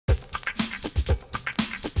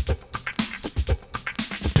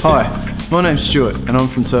Hi, my name's Stuart and I'm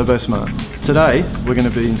from Turbosmart. Today we're going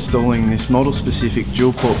to be installing this model-specific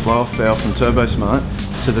dual port blow-off valve from Turbosmart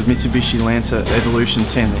to the Mitsubishi Lancer Evolution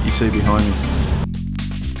 10 that you see behind me.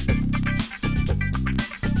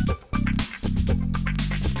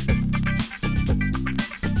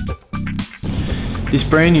 This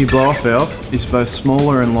brand new blow-off valve is both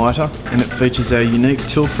smaller and lighter, and it features our unique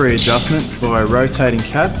tool-free adjustment via rotating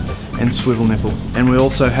cab and swivel nipple. And we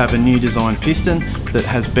also have a new design piston that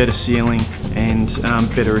has better sealing and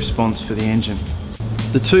better response for the engine.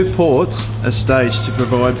 The two ports are staged to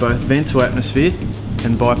provide both vent to atmosphere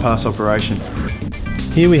and bypass operation.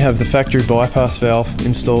 Here we have the factory bypass valve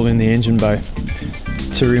installed in the engine bay.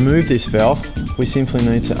 To remove this valve, we simply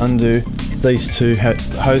need to undo these two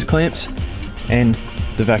hose clamps and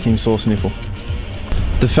the vacuum source nipple.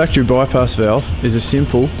 The factory bypass valve is a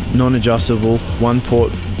simple, non-adjustable,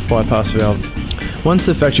 one-port bypass valve. Once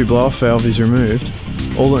the factory blow-off valve is removed,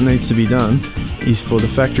 all that needs to be done is for the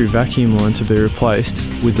factory vacuum line to be replaced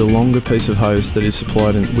with the longer piece of hose that is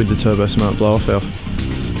supplied with the Turbosmart blow-off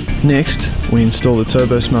valve. Next, we install the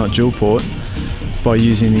Turbosmart dual port by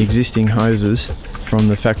using the existing hoses from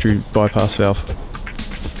the factory bypass valve.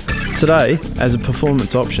 Today, as a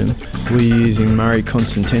performance option, we're using Murray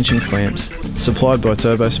constant tension clamps supplied by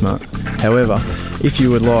Turbosmart. However, if you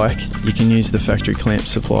would like, you can use the factory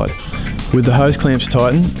clamps supplied. With the hose clamps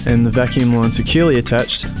tightened and the vacuum line securely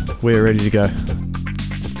attached, we're ready to go.